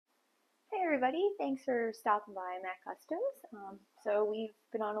everybody, thanks for stopping by Maccustoms. So we've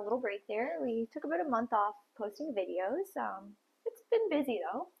been on a little break there. We took about a month off posting videos. It's been busy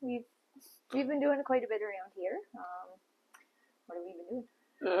though. We've been doing quite a bit around here. What have we been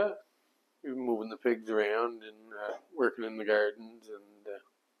doing? We've been moving the pigs around and working in the gardens and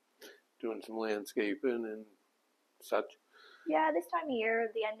doing some landscaping and such. Yeah, this time of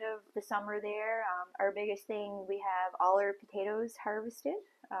year, the end of the summer there, our biggest thing, we have all our potatoes harvested.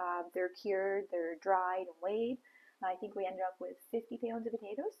 They're cured, they're dried and weighed. I think we ended up with 50 pounds of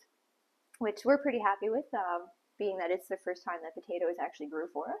potatoes, which we're pretty happy with, being that it's the first time that potatoes actually grew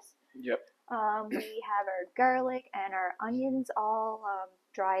for us. Yep. We have our garlic and our onions all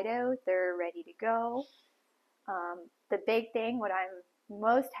dried out. They're ready to go. The big thing, what I'm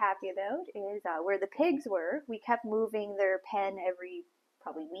most happy about, is where the pigs were. We kept moving their pen every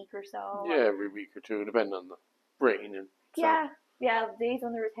probably week or so. Yeah, every week or two, depending on the rain and stuff. Yeah, days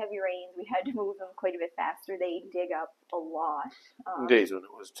when there was heavy rains, we had to move them quite a bit faster. They dig up a lot. Days when it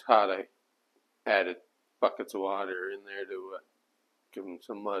was hot, I added buckets of water in there to give them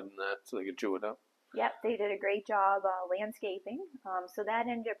some mud and that so they could chew it up. Yep, they did a great job landscaping. So that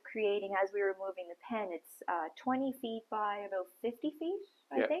ended up creating, as we were moving the pen, it's 20 feet by about 50 feet,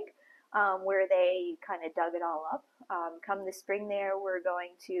 I think, where they kind of dug it all up. Come the spring there, we're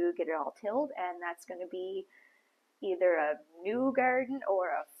going to get it all tilled, and that's going to be either a new garden or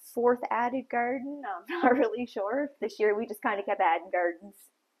a fourth added garden. I'm not really sure. This year we just kind of kept adding gardens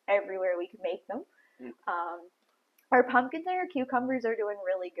everywhere we could make them. Our pumpkins and our cucumbers are doing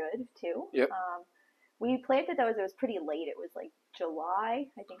really good too. Yep. We planted those, it was pretty late. It was like July,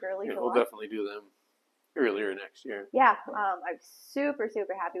 I think early July. We'll definitely do them earlier next year. Yeah, I'm super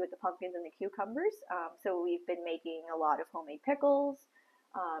happy with the pumpkins and the cucumbers. So we've been making a lot of homemade pickles,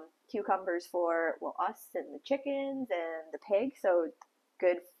 cucumbers for, well, us and the chickens and the pigs. So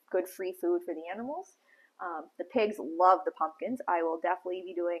good free food for the animals. The pigs love the pumpkins. I will definitely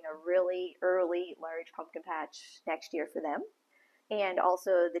be doing a really early large pumpkin patch next year for them. And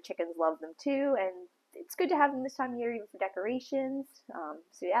also the chickens love them too, and it's good to have them this time of year even for decorations.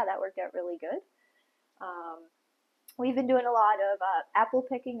 So yeah, that worked out really good. We've been doing a lot of apple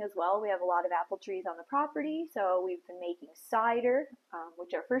picking as well. We have a lot of apple trees on the property, so we've been making cider,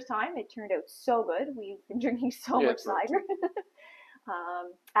 which our first time, it turned out so good. We've been drinking so much cider.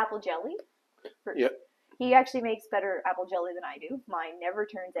 Apple jelly. Yep. He actually makes better apple jelly than I do. Mine never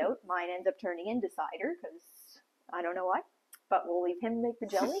turns out. Mine ends up turning into cider because I don't know why, but we'll leave him make the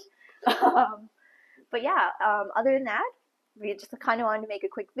jelly. But yeah, other than that, we just kind of wanted to make a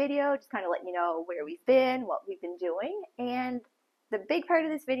quick video, just kind of let you know where we've been, what we've been doing. And the big part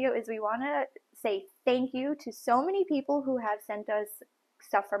of this video is we want to say thank you to so many people who have sent us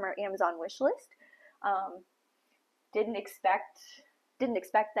stuff from our Amazon wish list. Didn't expect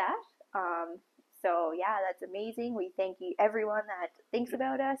that. So yeah, that's amazing. We thank you, everyone that thinks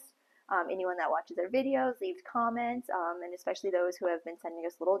about us, anyone that watches our videos, leaves comments, and especially those who have been sending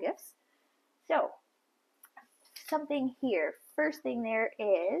us little gifts. So, something here. First thing there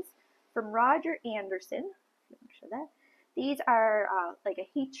is from Roger Anderson. Show that. These are like a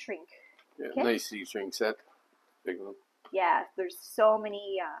heat shrink kit. Nice heat shrink set. Big one. Yeah, there's so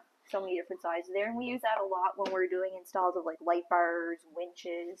many different sizes there, and we use that a lot when we're doing installs of like light bars,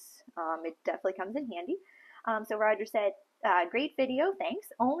 winches. It definitely comes in handy. So Roger said, great video, thanks.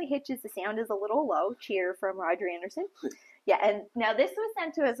 Only hitch is the sound is a little low. Cheer from Roger Anderson. Yeah, and now this was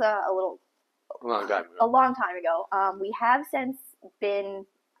sent to us a long time ago. We have since been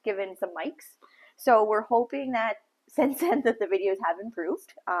given some mics, so we're hoping that since then that the videos have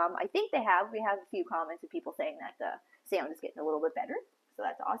improved. I think they have. We have a few comments of people saying that the sound is getting a little bit better, so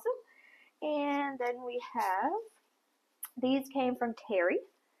that's awesome. And then we have, these came from Terry.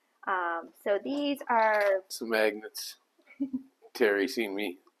 So these are some magnets. Terry seen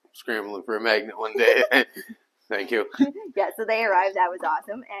me scrambling for a magnet one day. Thank you. Yeah, so they arrived. That was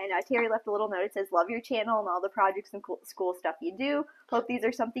awesome. And Terry left a little note. It says, love your channel and all the projects and cool stuff you do. Hope these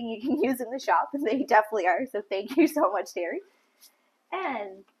are something you can use in the shop. And they definitely are. So thank you so much, Terry.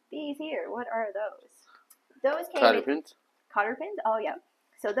 And these here, what are those? Those came cotter pins. Cotter pins? Oh, yeah.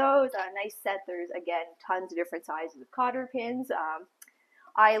 So those are a nice set. There's, again, tons of different sizes of cotter pins.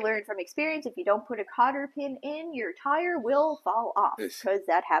 I learned from experience, if you don't put a cotter pin in, your tire will fall off. Because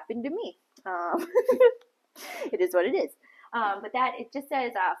that happened to me. It is what it is. But that, it just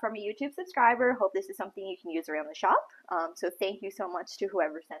says, from a YouTube subscriber, hope this is something you can use around the shop. So thank you so much to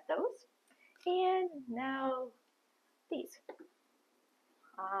whoever sent those. And now, these.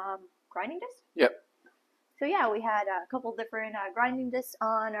 Grinding disc? Yep. So yeah, we had a couple different grinding discs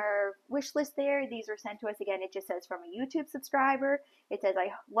on our wish list there. These were sent to us again. It just says from a YouTube subscriber. It says,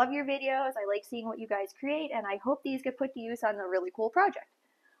 I love your videos. I like seeing what you guys create, and I hope these get put to use on a really cool project.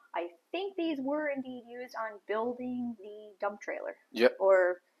 I think these were indeed used on building the dump trailer. Yep.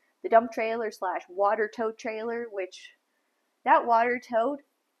 Or the dump trailer slash water tote trailer, which that water tote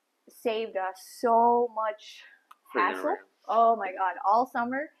saved us so much hassle. Oh my god, all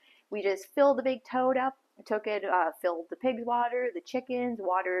summer we just filled the big tote up, took it, filled the pigs water, the chickens,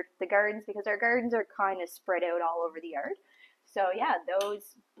 watered the gardens because our gardens are kind of spread out all over the yard. So yeah,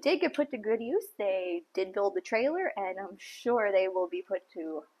 those did get put to good use. They did build the trailer, and I'm sure they will be put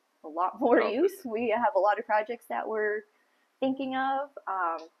to a lot more use. We have a lot of projects that we're thinking of.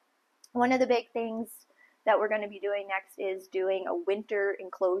 One of the big things that we're going to be doing next is doing a winter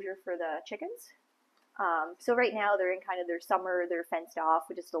enclosure for the chickens. So right now they're in kind of their summer, they're fenced off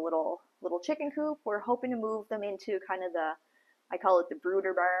with just a little chicken coop. We're hoping to move them into kind of I call it the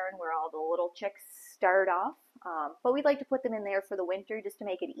brooder barn, where all the little chicks start off. But we'd like to put them in there for the winter just to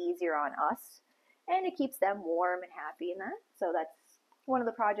make it easier on us, and it keeps them warm and happy in that. So that's one of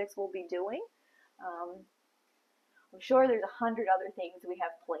the projects we'll be doing. I'm sure there's 100 other things we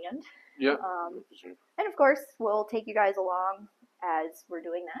have planned. Yeah. And of course, we'll take you guys along as we're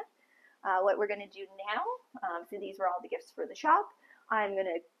doing that. What we're going to do now, so these were all the gifts for the shop, I'm going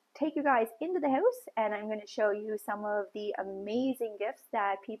to take you guys into the house, and I'm going to show you some of the amazing gifts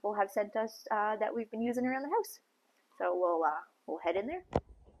that people have sent us that we've been using around the house. So we'll head in there.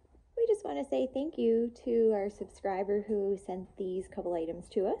 We just want to say thank you to our subscriber who sent these couple items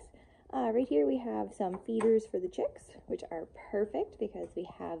to us. Right here we have some feeders for the chicks, which are perfect because we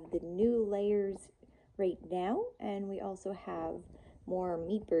have the new layers right now, and we also have more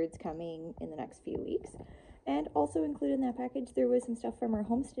meat birds coming in the next few weeks. And also included in that package there was some stuff from our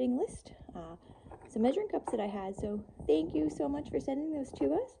homesteading list, some measuring cups that I had, so thank you so much for sending those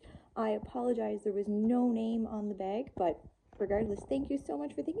to us. I apologize there was no name on the bag, but regardless, thank you so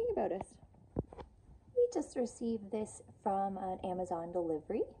much for thinking about us. We just received this from an Amazon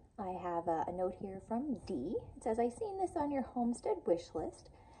delivery. I have a note here from Dee. It says, I seen this on your homestead wish list,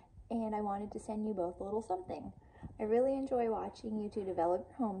 and I wanted to send you both a little something. I really enjoy watching you two develop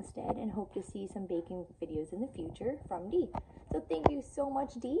your homestead and hope to see some baking videos in the future, from Dee. So thank you so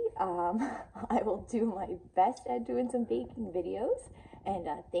much, Dee. I will do my best at doing some baking videos. And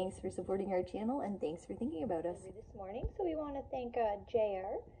thanks for supporting our channel, and thanks for thinking about us. This morning, so we want to thank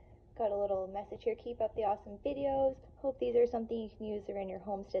JR. Got a little message here, keep up the awesome videos. Hope these are something you can use around your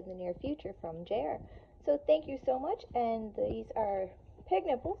homestead in the near future, from JR. So thank you so much, and these are pig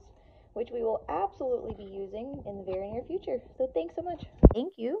nipples, which we will absolutely be using in the very near future. So thanks so much.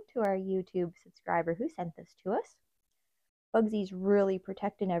 Thank you to our YouTube subscriber who sent this to us. Bugsy's really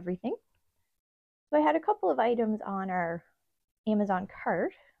protecting everything. So I had a couple of items on our Amazon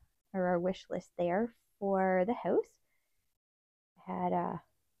cart, or our wish list there, for the house. I had a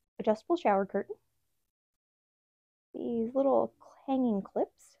adjustable shower curtain, these little hanging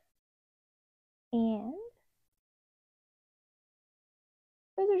clips, and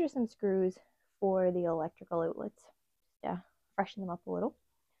those are just some screws for the electrical outlets, just to freshen them up a little.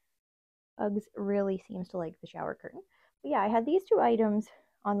 Bugs really seems to like the shower curtain. But yeah, I had these two items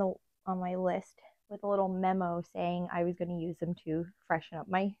on my list with a little memo saying I was going to use them to freshen up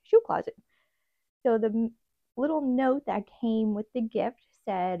my shoe closet. So the little note that came with the gift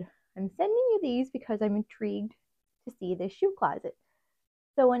said, I'm sending you these because I'm intrigued to see this shoe closet.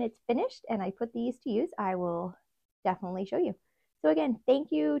 So when it's finished and I put these to use, I will definitely show you. So again,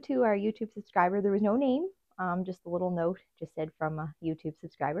 thank you to our YouTube subscriber. There was no name, just a little note, just said from a YouTube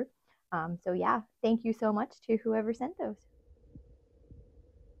subscriber. So yeah, thank you so much to whoever sent those.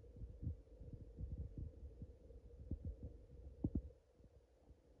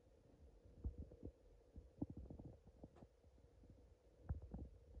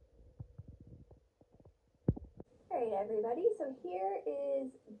 Alright everybody, so here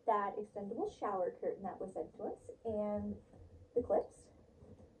is that extendable shower curtain that was sent to us, and the clips.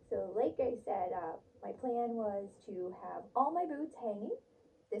 So like I said, my plan was to have all my boots hanging.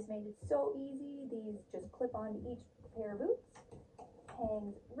 This made it so easy. These just clip on each pair of boots.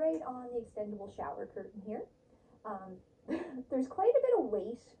 Hangs right on the extendable shower curtain here. There's quite a bit of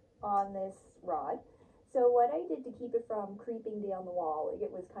weight on this rod. So what I did to keep it from creeping down the wall, like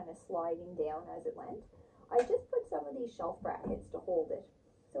it was kind of sliding down as it went, I just put some of these shelf brackets to hold it.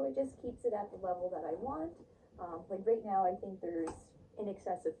 So it just keeps it at the level that I want. Like right now, I think there's in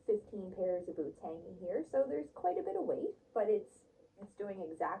excess of 15 pairs of boots hanging here. So there's quite a bit of weight, but it's doing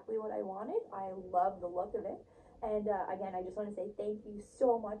exactly what I wanted. I love the look of it. And again, I just want to say thank you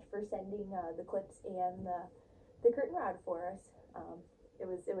so much for sending the clips and the curtain rod for us. It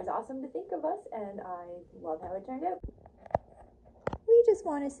was awesome to think of us, and I love how it turned out. We just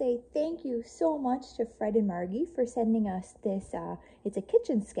want to say thank you so much to Fred and Margie for sending us this. It's a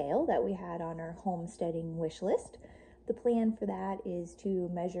kitchen scale that we had on our homesteading wish list. The plan for that is to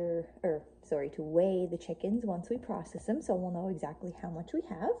to weigh the chickens once we process them, so we'll know exactly how much we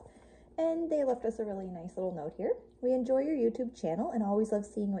have. And they left us a really nice little note here. We enjoy your YouTube channel and always love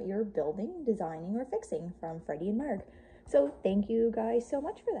seeing what you're building, designing, or fixing, from Freddie and Marg. So thank you guys so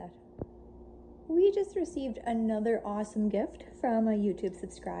much for that. We just received another awesome gift from a YouTube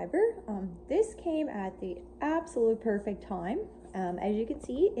subscriber. This came at the absolute perfect time. As you can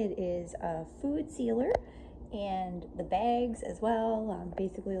see, it is a food sealer and the bags as well,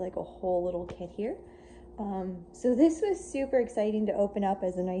 basically like a whole little kit here. So this was super exciting to open up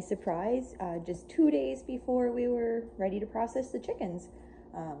as a nice surprise, just 2 days before we were ready to process the chickens.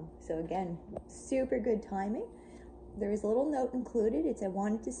 So again, super good timing. There is a little note included. It said,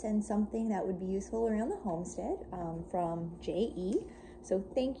 wanted to send something that would be useful around the homestead, from J.E. So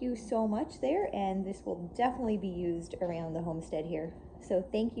thank you so much there, and this will definitely be used around the homestead here. So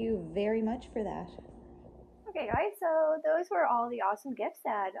thank you very much for that. Okay, guys, so those were all the awesome gifts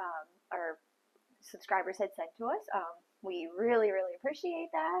that our subscribers had sent to us. We really, really appreciate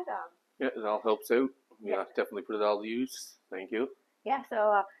that. Yeah, it all helps out. Yeah, definitely put it all to use. Thank you. Yeah,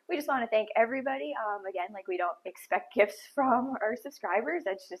 so we just want to thank everybody. Again, like, we don't expect gifts from our subscribers.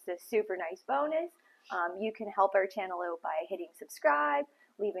 That's just a super nice bonus. You can help our channel out by hitting subscribe,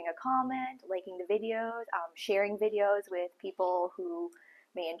 leaving a comment, liking the videos, sharing videos with people who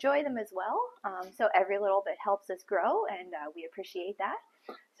may enjoy them as well. So every little bit helps us grow, and we appreciate that.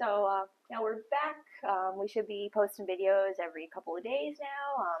 So now we're back. We should be posting videos every couple of days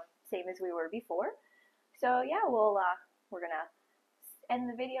now, same as we were before. So yeah, we're gonna end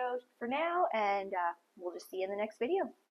the video for now, and we'll just see you in the next video.